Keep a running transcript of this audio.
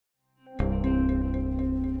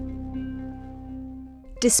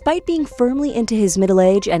Despite being firmly into his middle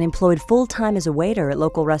age and employed full-time as a waiter at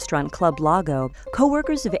local restaurant Club Lago,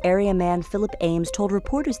 co-workers of area man Philip Ames told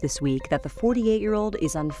reporters this week that the 48-year-old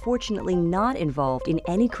is unfortunately not involved in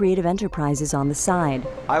any creative enterprises on the side.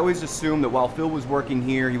 I always assumed that while Phil was working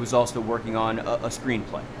here, he was also working on a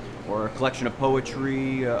screenplay, or a collection of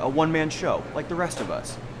poetry, a one-man show, like the rest of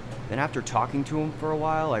us. Then after talking to him for a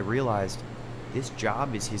while, I realized this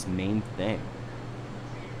job is his main thing.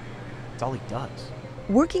 It's all he does.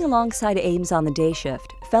 Working alongside Ames on the day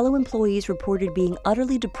shift, fellow employees reported being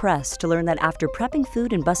utterly depressed to learn that after prepping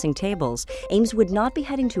food and bussing tables, Ames would not be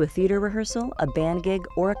heading to a theater rehearsal, a band gig,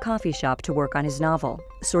 or a coffee shop to work on his novel.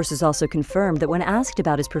 Sources also confirmed that when asked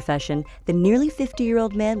about his profession, the nearly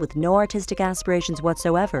 50-year-old man with no artistic aspirations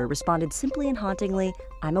whatsoever responded simply and hauntingly,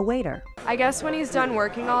 "I'm a waiter." I guess when he's done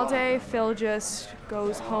working all day, Phil just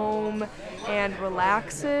goes home and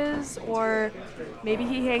relaxes, or maybe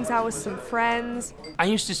he hangs out with some friends. I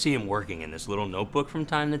used to see him working in this little notebook from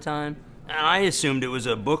time to time, and I assumed it was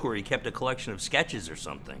a book where he kept a collection of sketches or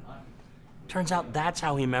something. Turns out that's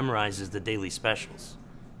how he memorizes the daily specials.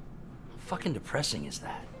 How fucking depressing is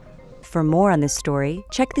that? For more on this story,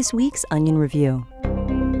 check this week's Onion Review.